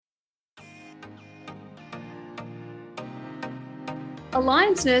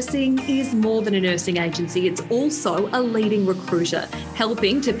Alliance Nursing is more than a nursing agency. It's also a leading recruiter,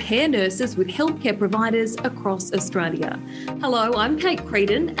 helping to pair nurses with healthcare providers across Australia. Hello, I'm Kate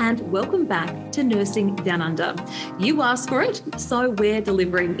Creedon and welcome back to Nursing Down Under. You asked for it, so we're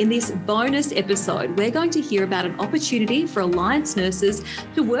delivering. In this bonus episode, we're going to hear about an opportunity for Alliance nurses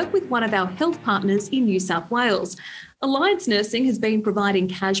to work with one of our health partners in New South Wales. Alliance Nursing has been providing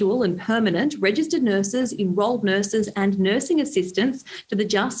casual and permanent registered nurses, enrolled nurses and nursing assistants to the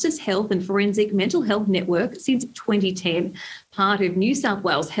Justice Health and Forensic Mental Health Network since 2010. Part of New South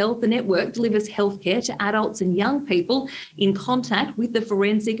Wales Health, the network delivers healthcare to adults and young people in contact with the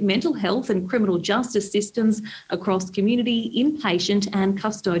forensic mental health and criminal justice systems across community, inpatient and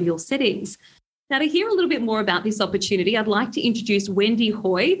custodial settings. Now, to hear a little bit more about this opportunity, I'd like to introduce Wendy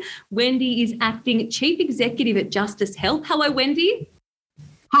Hoey. Wendy is Acting Chief Executive at Justice Health. Hello, Wendy.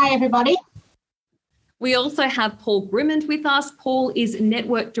 Hi, everybody. We also have Paul Grimmond with us. Paul is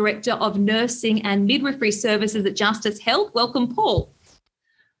Network Director of Nursing and Midwifery Services at Justice Health. Welcome, Paul.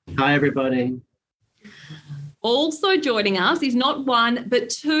 Hi, everybody. Also joining us is not one but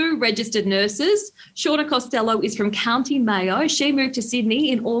two registered nurses. Shauna Costello is from County Mayo. She moved to Sydney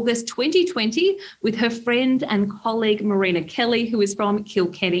in August 2020 with her friend and colleague Marina Kelly, who is from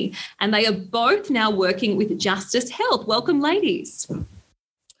Kilkenny. And they are both now working with Justice Health. Welcome, ladies.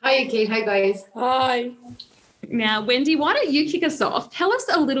 Hi, Kate. Hi, guys. Hi. Now, Wendy, why don't you kick us off? Tell us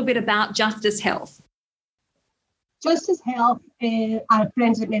a little bit about Justice Health. Justice Health, our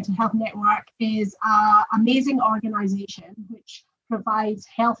Forensic Mental Health Network, is an amazing organisation which provides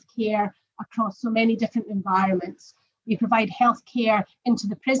healthcare across so many different environments. We provide healthcare into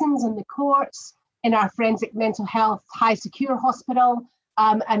the prisons and the courts, in our Forensic Mental Health High Secure Hospital,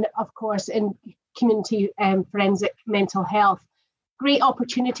 and of course in community forensic mental health. Great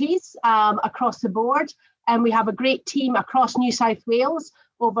opportunities across the board, and we have a great team across New South Wales,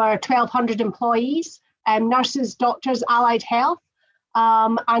 over 1,200 employees. Nurses, doctors, allied health,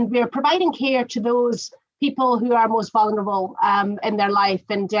 and we're providing care to those people who are most vulnerable in their life,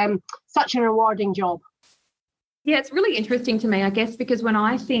 and such a rewarding job. Yeah, it's really interesting to me, I guess, because when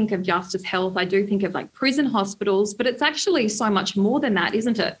I think of Justice Health, I do think of like prison hospitals, but it's actually so much more than that,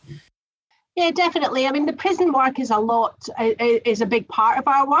 isn't it? Yeah, definitely. I mean, the prison work is a big part of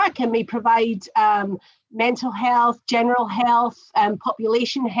our work, and we provide mental health, general health,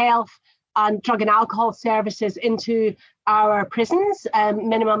 population health, and drug and alcohol services into our prisons,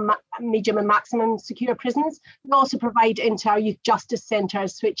 minimum, medium and maximum secure prisons. We also provide into our youth justice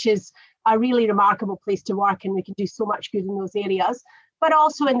centres, which is a really remarkable place to work, and we can do so much good in those areas, but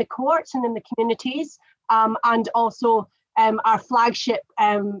also in the courts and in the communities, and also our flagship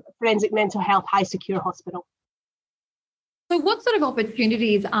Forensic Mental Health High Secure Hospital. So what sort of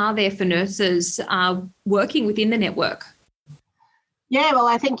opportunities are there for nurses working within the network? Yeah, well,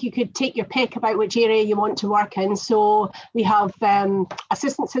 I think you could take your pick about which area you want to work in. So we have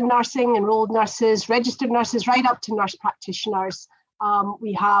assistants in nursing, enrolled nurses, registered nurses, right up to nurse practitioners.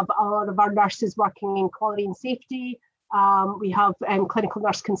 We have a lot of our nurses working in quality and safety. We have clinical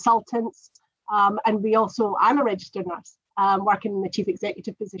nurse consultants. And we also, I'm a registered nurse working in the chief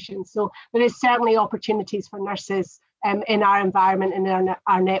executive position. So there is certainly opportunities for nurses in our environment and in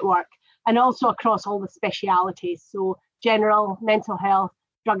our network, and also across all the specialities. So general, mental health,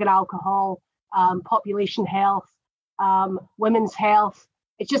 drug and alcohol, population health, women's health.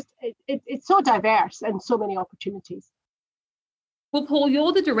 It's so diverse and so many opportunities. Well, Paul,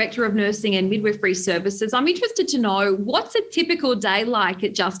 you're the Director of Nursing and Midwifery Services. I'm interested to know, what's a typical day like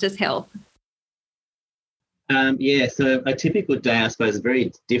at Justice Health? So a typical day, I suppose, is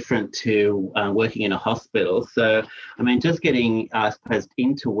very different to working in a hospital. So, I mean, just getting, I suppose,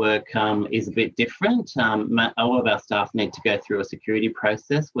 into work is a bit different. All of our staff need to go through a security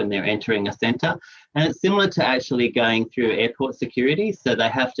process when they're entering a centre. And it's similar to actually going through airport security. So they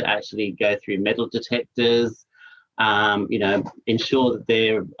have to actually go through metal detectors, ensure that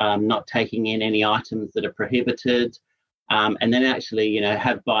they're not taking in any items that are prohibited, and then actually,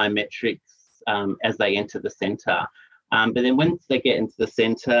 have biometrics as they enter the centre. But then once they get into the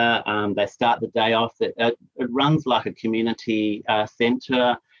centre, they start the day off. It runs like a community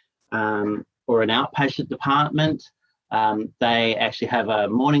centre or an outpatient department. They actually have a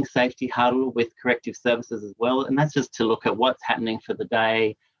morning safety huddle with corrective services as well, and that's just to look at what's happening for the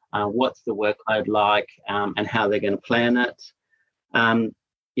day, what's the workload like, and how they're going to plan it.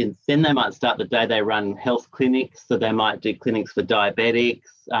 Then they might start the day, they run health clinics, so they might do clinics for diabetics,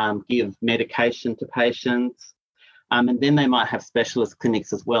 give medication to patients, and then they might have specialist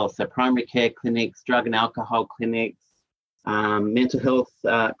clinics as well, so primary care clinics, drug and alcohol clinics, mental health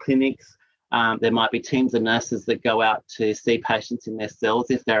clinics, There might be teams of nurses that go out to see patients in their cells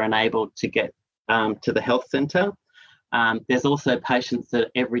if they're unable to get to the health centre. There's also patients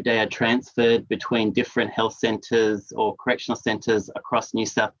that every day are transferred between different health centres or correctional centres across New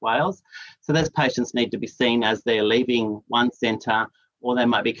South Wales. So those patients need to be seen as they're leaving one centre, or they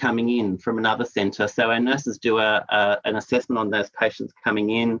might be coming in from another centre. So our nurses do an assessment on those patients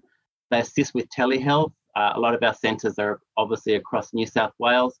coming in. They assist with telehealth. A lot of our centres are obviously across New South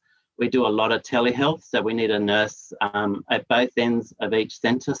Wales. We do a lot of telehealth, so we need a nurse at both ends of each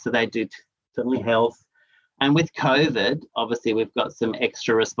centre. So they do telehealth. And with COVID, obviously, we've got some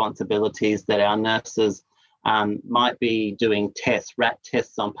extra responsibilities that our nurses might be doing tests, RAT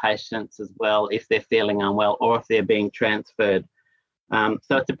tests on patients as well if they're feeling unwell or if they're being transferred.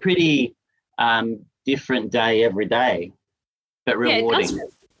 So it's a pretty different day every day, but rewarding. Yeah,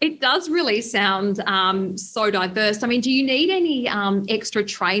 it does really sound so diverse. I mean, do you need any extra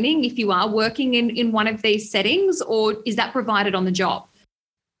training if you are working in one of these settings, or is that provided on the job?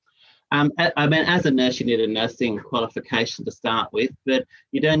 I mean, as a nurse, you need a nursing qualification to start with, but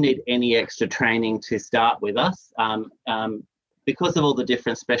you don't need any extra training to start with us. Because of all the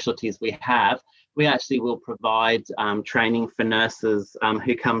different specialties we have, we actually will provide training for nurses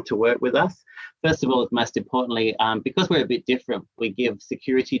who come to work with us. First of all, most importantly, because we're a bit different, we give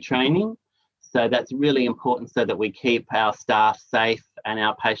security training. So that's really important so that we keep our staff safe and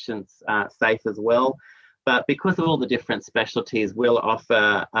our patients safe as well. But because of all the different specialties, we'll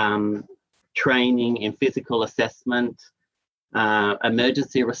offer training in physical assessment,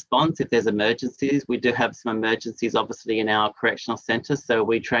 emergency response if there's emergencies. We do have some emergencies, obviously, in our correctional centres, so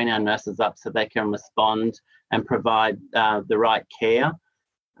we train our nurses up so they can respond and provide the right care.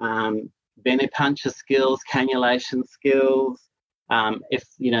 Venipuncture skills, cannulation skills. If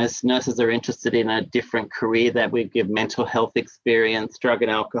nurses are interested in a different career, that we give mental health experience, drug and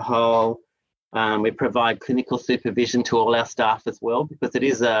alcohol. We provide clinical supervision to all our staff as well, because it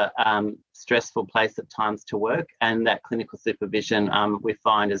is a stressful place at times to work, and that clinical supervision we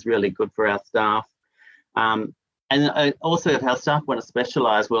find is really good for our staff. And also, if our staff want to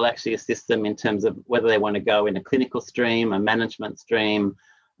specialise, we'll actually assist them in terms of whether they want to go in a clinical stream, a management stream,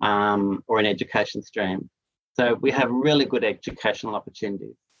 or an education stream. So we have really good educational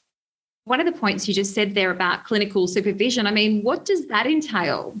opportunities. One of the points you just said there about clinical supervision, I mean, what does that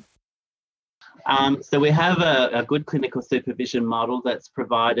entail? So we have a good clinical supervision model that's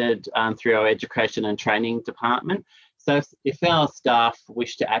provided through our education and training department. So if our staff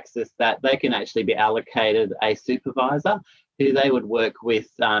wish to access that, they can actually be allocated a supervisor who they would work with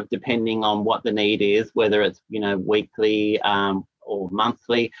depending on what the need is, whether it's weekly or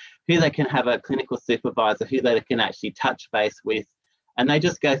monthly, who they can have a clinical supervisor who they can actually touch base with, and they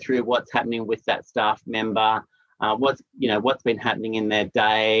just go through what's happening with that staff member, what's been happening in their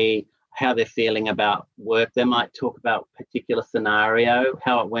day, how they're feeling about work. They might talk about a particular scenario,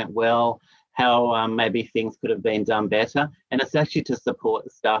 how it went well, how maybe things could have been done better. And it's actually to support the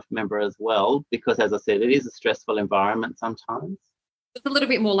staff member as well, because as I said, it is a stressful environment sometimes. It's a little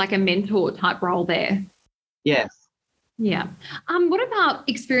bit more like a mentor type role there. Yes. Yeah. What about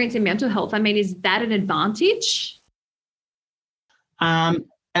experience in mental health? I mean, is that an advantage?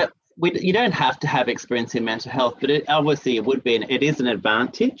 You don't have to have experience in mental health, but it is an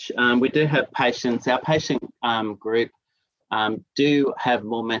advantage. We do have patients, our patient group do have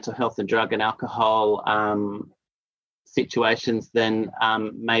more mental health and drug and alcohol situations than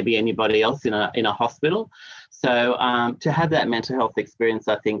maybe anybody else in a hospital. So to have that mental health experience,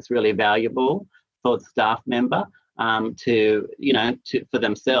 I think, is really valuable for the staff member for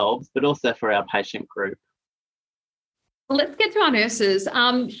themselves, but also for our patient group. Let's get to our nurses.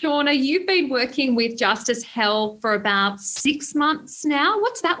 Shauna, you've been working with Justice Health for about 6 months now.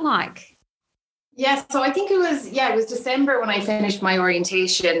 What's that like? Yeah, so I think it was December when I finished my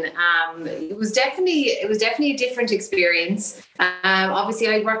orientation. It was definitely a different experience. Obviously,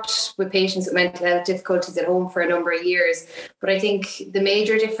 I worked with patients with mental health difficulties at home for a number of years, but I think the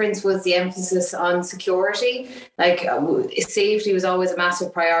major difference was the emphasis on security. Like safety was always a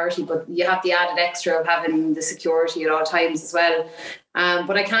massive priority, but you have the added extra of having the security at all times as well.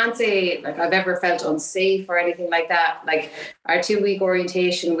 But I can't say like I've ever felt unsafe or anything like that. Like our 2-week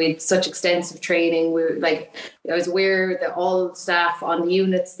orientation with such extensive training, I was aware that all staff on the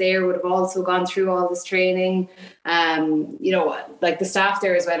units there would have also gone through all this training. Like the staff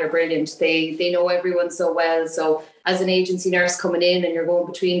there as well are brilliant. They know everyone so well. So as an agency nurse coming in and you're going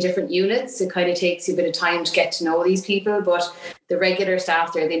between different units, it kind of takes you a bit of time to get to know these people. But the regular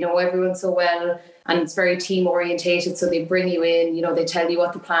staff there, they know everyone so well. And it's very team orientated. So they bring you in, they tell you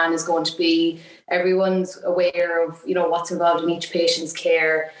what the plan is going to be. everyone's aware of, what's involved in each patient's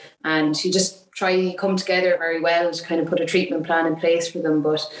care, and you just try come together very well to kind of put a treatment plan in place for them.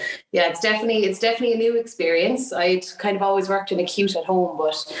 But yeah, it's definitely a new experience. I'd kind of always worked in acute at home,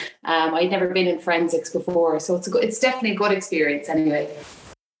 but I'd never been in forensics before, so it's definitely a good experience anyway.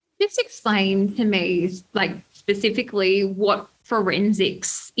 Just explain to me, like, specifically what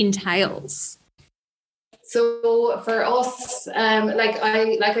forensics entails. So for us, like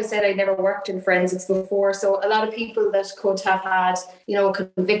I said, I never worked in forensics before. So a lot of people that could have had, a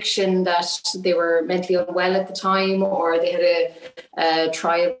conviction that they were mentally unwell at the time, or they had a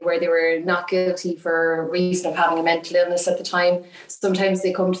trial where they were not guilty for reason of having a mental illness at the time. Sometimes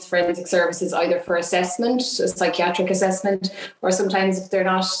they come to the forensic services either for assessment, a psychiatric assessment, or sometimes if they're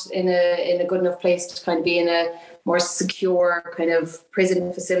not in a good enough place to kind of be in a more secure kind of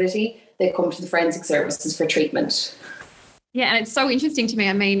prison facility, they come to the forensic services for treatment. Yeah, and it's so interesting to me.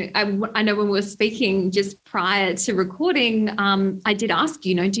 I mean, I know when we were speaking just prior to recording, I did ask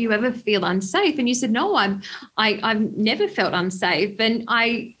you, do you ever feel unsafe? And you said, no, I've never felt unsafe. And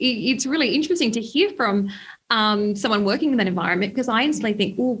it's really interesting to hear from someone working in that environment, because I instantly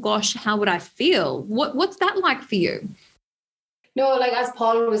think, oh gosh, how would I feel? What's that like for you? No, like as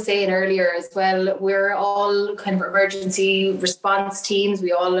Paul was saying earlier as well, we're all kind of emergency response teams.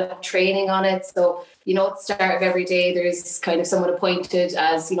 We all have training on it. So, at the start of every day, there's kind of someone appointed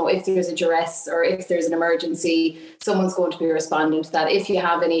as, if there's a duress or if there's an emergency, someone's going to be responding to that. If you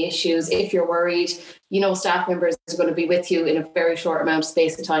have any issues, if you're worried, staff members are going to be with you in a very short amount of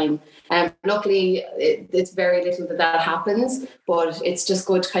space of time. Luckily, it's very little that happens, but it's just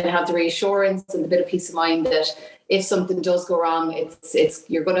good to kind of have the reassurance and a bit of peace of mind that if something does go wrong,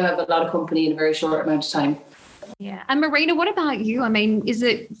 you're going to have a lot of company in a very short amount of time. Yeah. And Marina, what about you? I mean, is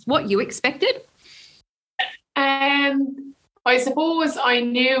it what you expected? I suppose I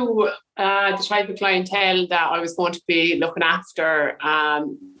knew the type of clientele that I was going to be looking after,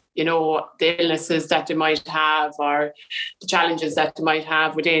 the illnesses that they might have or the challenges that they might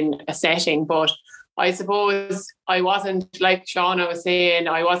have within a setting. But I suppose I wasn't, like Shauna was saying,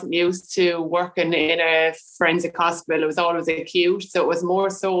 I wasn't used to working in a forensic hospital. It was always acute. So it was more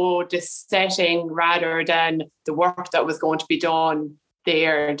so the setting rather than the work that was going to be done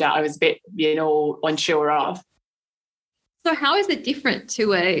there that I was a bit, unsure of. So how is it different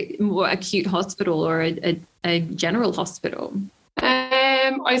to a more acute hospital or a general hospital?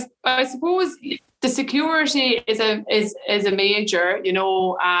 I suppose the security is a major,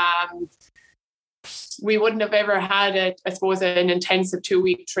 we wouldn't have ever had an intensive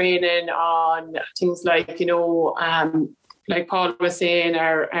 2-week training on things like, like Paul was saying,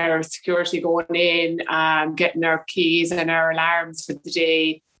 our security going in, getting our keys and our alarms for the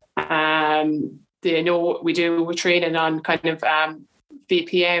day. We do training on kind of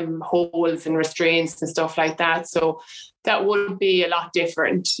VPM holes and restraints and stuff like that. So that would be a lot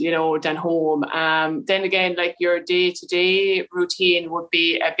different, than home. Then again, like your day-to-day routine would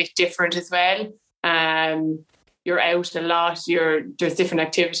be a bit different as well. You're out a lot. There's different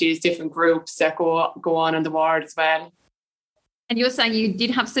activities, different groups that go on in the ward as well. And you were saying you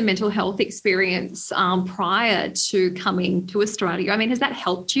did have some mental health experience prior to coming to Australia. I mean, has that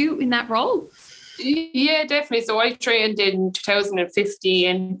helped you in that role? Yeah, definitely. So I trained in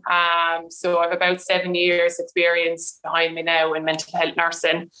 2015. So I have about 7 years experience behind me now in mental health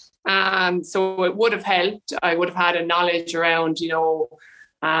nursing. So it would have helped. I would have had a knowledge around,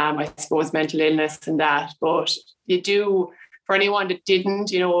 I suppose mental illness and that. But you do, for anyone that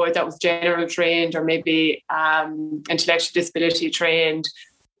didn't, that was general trained or maybe intellectual disability trained,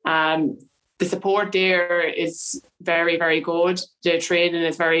 the support there is very, very good. The training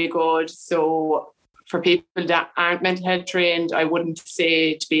is very good. So for people that aren't mental health trained, I wouldn't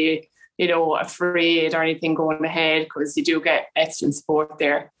say to be, afraid or anything going ahead, because you do get excellent support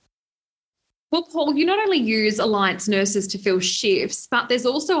there. Well, Paul, you not only use Alliance nurses to fill shifts, but there's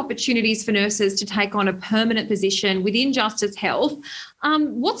also opportunities for nurses to take on a permanent position within Justice Health.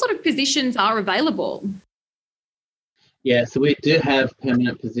 What sort of positions are available? Yeah, so we do have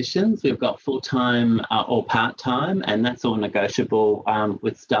permanent positions. We've got full-time or part-time, and that's all negotiable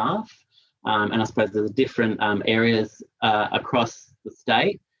with staff. And I suppose there's different areas across the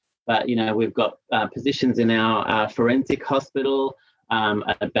state. But, we've got positions in our forensic hospital,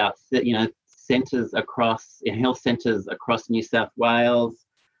 about, centres in health centres across New South Wales.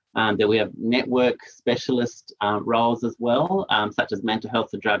 That we have network specialist roles as well, such as mental health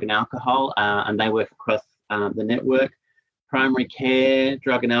and drug and alcohol, and they work across the network. Primary care,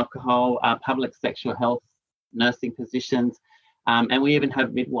 drug and alcohol, public sexual health, nursing positions, and we even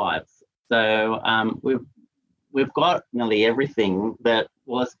have midwives. So we've got nearly everything that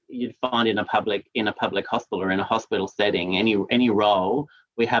was you'd find in a public hospital or in a hospital setting, any role,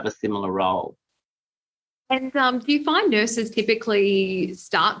 we have a similar role. And do you find nurses typically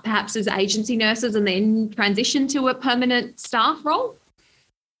start perhaps as agency nurses and then transition to a permanent staff role?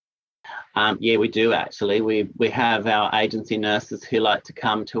 Yeah, we do actually. We have our agency nurses who like to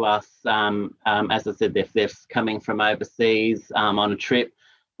come to us. As I said, if they're coming from overseas on a trip,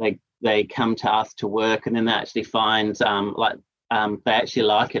 they come to us to work, and then they actually find they actually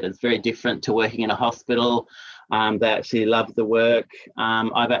like it. It's very different to working in a hospital. They actually love the work.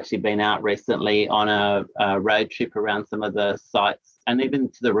 I've actually been out recently on a road trip around some of the sites, and even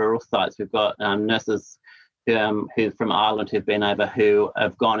to the rural sites. We've got nurses who from Ireland who've been over, who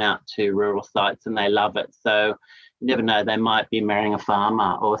have gone out to rural sites, and they love it. So you never know, they might be marrying a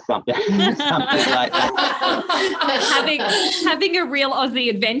farmer or something, something like that. having a real Aussie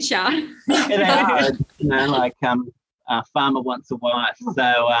adventure. Yeah, they are, like a farmer wants a wife.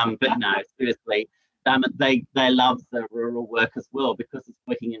 So, but no, seriously, they love the rural work as well, because it's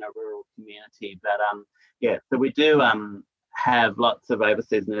working in a rural community. But yeah, so we do have lots of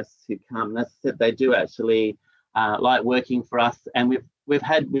overseas nurses who come. As I said, they do actually like working for us, and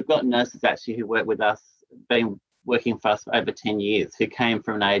we've got nurses actually who work with us, been working for us for over 10 years, who came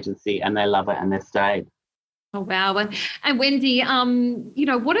from an agency and they love it and they've stayed. Oh, wow. And Wendy,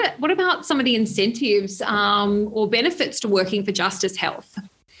 what about some of the incentives or benefits to working for Justice Health?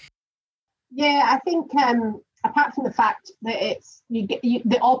 Yeah, I think apart from the fact that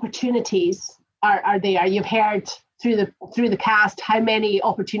the opportunities are there. You've heard through the cast how many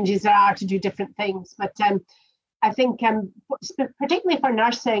opportunities there are to do different things. But I think particularly for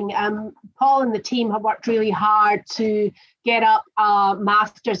nursing, Paul and the team have worked really hard to get up a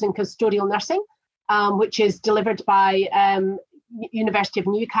Masters in Custodial Nursing, which is delivered by University of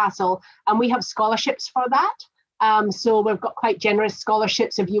Newcastle, and we have scholarships for that. So we've got quite generous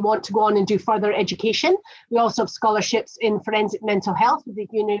scholarships if you want to go on and do further education. We also have scholarships in forensic mental health with the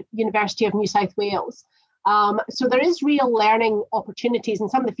University of New South Wales. So there is real learning opportunities,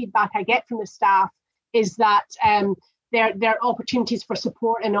 and some of the feedback I get from the staff is that their opportunities for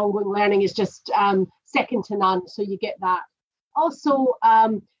support and ongoing learning is just second to none. So you get that. Also,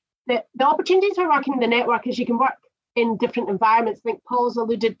 the opportunities for working in the network is you can work in different environments. I think Paul's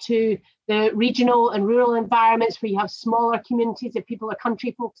alluded to the regional and rural environments where you have smaller communities. If people are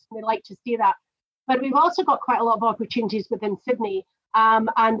country folks, they like to stay that. But we've also got quite a lot of opportunities within Sydney.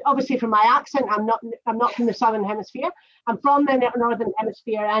 And obviously from my accent, I'm not from the Southern Hemisphere. I'm from the Northern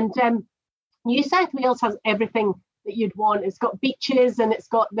Hemisphere. And New South Wales has everything that you'd want. It's got beaches, and it's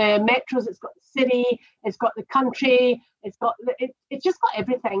got the metros, it's got the city, it's got the country, it's just got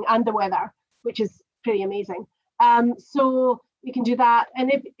everything, and the weather, which is pretty amazing. So we can do that,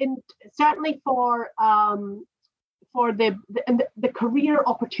 and certainly for the career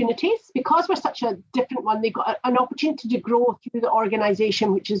opportunities, because we're such a different one, they've got an opportunity to grow through the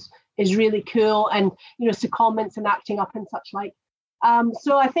organisation, which is really cool, and secondments and acting up and such like.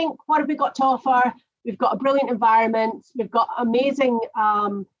 So I think, what have we got to offer? We've got a brilliant environment. We've got amazing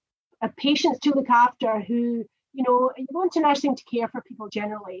patients to look after who, you go into nursing to care for people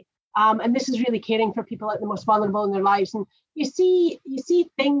generally. And this is really caring for people at the most vulnerable in their lives. And you see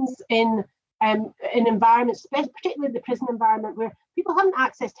things in environments, particularly the prison environment, where people haven't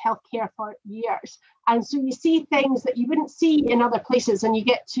accessed healthcare for years. And so you see things that you wouldn't see in other places, and you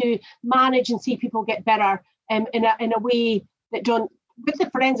get to manage and see people get better in a way that don't. With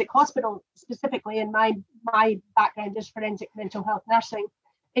the forensic hospital specifically, and my background is forensic mental health nursing,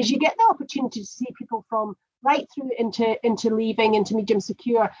 is you get the opportunity to see people from right through into leaving, into medium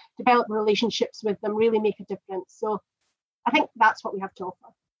secure, develop relationships with them, really make a difference. So I think that's what we have to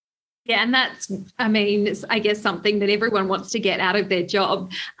offer. Yeah, and it's, I guess, something that everyone wants to get out of their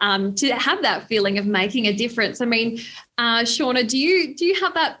job, to have that feeling of making a difference. I mean, Shauna, do you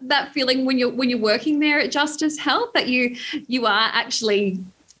have that feeling when you're working there at Justice Health, that you are actually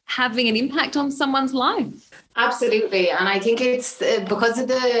having an impact on someone's life? Absolutely. And I think it's because of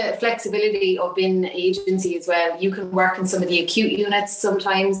the flexibility of being agency as well. You can work in some of the acute units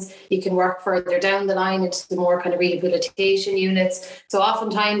sometimes. You can work further down the line into the more kind of rehabilitation units. So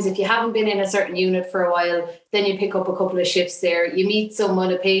oftentimes, if you haven't been in a certain unit for a while, then you pick up a couple of shifts there. You meet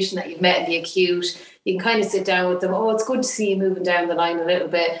a patient that you've met in the acute. You can kind of sit down with them. Oh, it's good to see you moving down the line a little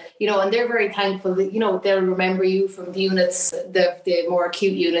bit, and they're very thankful that, they'll remember you from the units, the more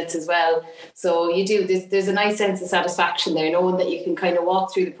acute units as well. So you do, there's a nice sense of satisfaction there, knowing that you can kind of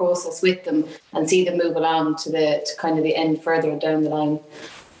walk through the process with them and see them move along to the end further down the line.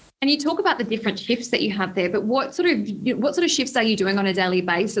 And you talk about the different shifts that you have there, but what sort of shifts are you doing on a daily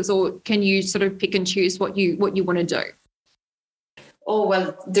basis, or can you sort of pick and choose what you want to do? Oh,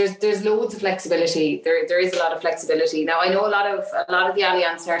 well, there's loads of flexibility. There is a lot of flexibility. Now, I know a lot of the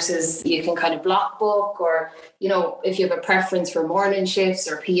Allianz nurses, you can kind of block book, or, you know, if you have a preference for morning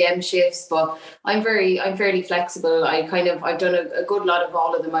shifts or PM shifts, but I'm fairly flexible. I've done a good lot of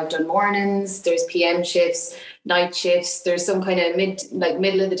all of them. I've done mornings, there's PM shifts, night shifts, there's some kind of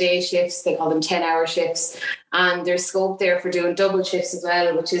middle of the day shifts, they call them 10-hour shifts, and there's scope there for doing double shifts as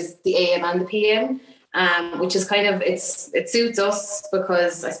well, which is the AM and the PM. Which is kind of, it suits us,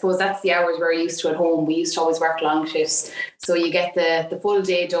 because I suppose that's the hours we're used to at home. We used to always work long shifts, so you get the full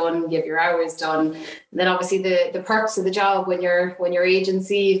day done, you have your hours done, and then obviously the perks of the job when you're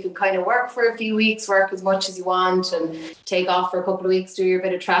agency, you can kind of work for a few weeks, work as much as you want, and take off for a couple of weeks, do your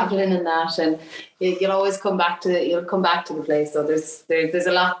bit of traveling and that, and you'll always come back to the place. So there's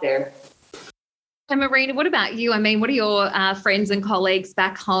a lot there. And Marina, what about you? I mean, what do your friends and colleagues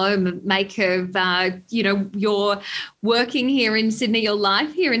back home make of, your working here in Sydney, your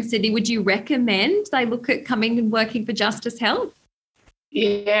life here in Sydney? Would you recommend they look at coming and working for Justice Health?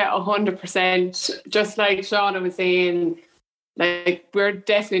 Yeah, 100%. Just like Shauna was saying, like, we're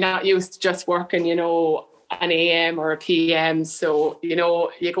definitely not used to just working, you know, an AM or a PM. So, you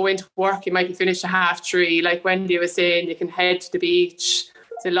know, you go into work, you might be finished at 3:30. Like Wendy was saying, you can head to the beach.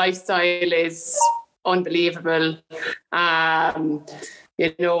 The lifestyle is unbelievable.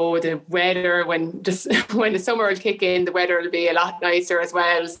 You know, the weather, when the summer will kick in, the weather will be a lot nicer as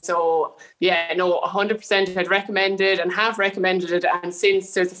well. So yeah, no, 100% I'd recommend it, and have recommended it. And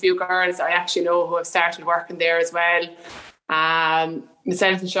since there's a few girls I actually know who have started working there as well.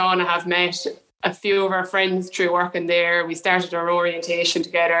 Myself and Shauna have met a few of our friends through working there. We started our orientation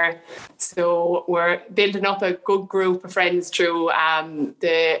together. So we're building up a good group of friends through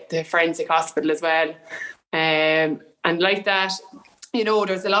the forensic hospital as well. And like that, you know,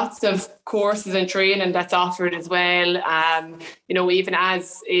 there's lots of courses and training that's offered as well. You know, even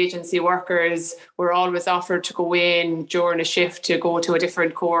as agency workers, we're always offered to go in during a shift to go to a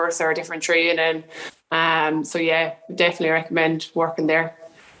different course or a different training. So yeah, definitely recommend working there.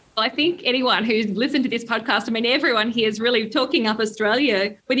 I think anyone who's listened to this podcast, I mean, everyone here is really talking up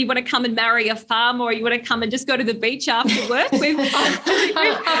Australia, whether you want to come and marry a farm or you want to come and just go to the beach after work. We've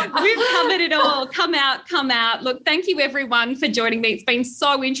covered it all. Come out. Look, thank you, everyone, for joining me. It's been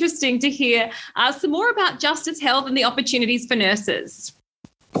so interesting to hear some more about Justice Health and the opportunities for nurses.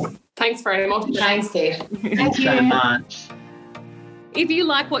 Thanks very much. Thanks, Kate. Thank you so much. If you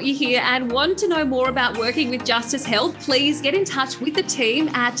like what you hear and want to know more about working with Justice Health, please get in touch with the team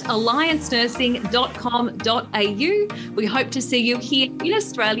at alliancenursing.com.au. We hope to see you here in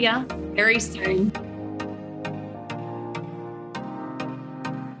Australia very soon.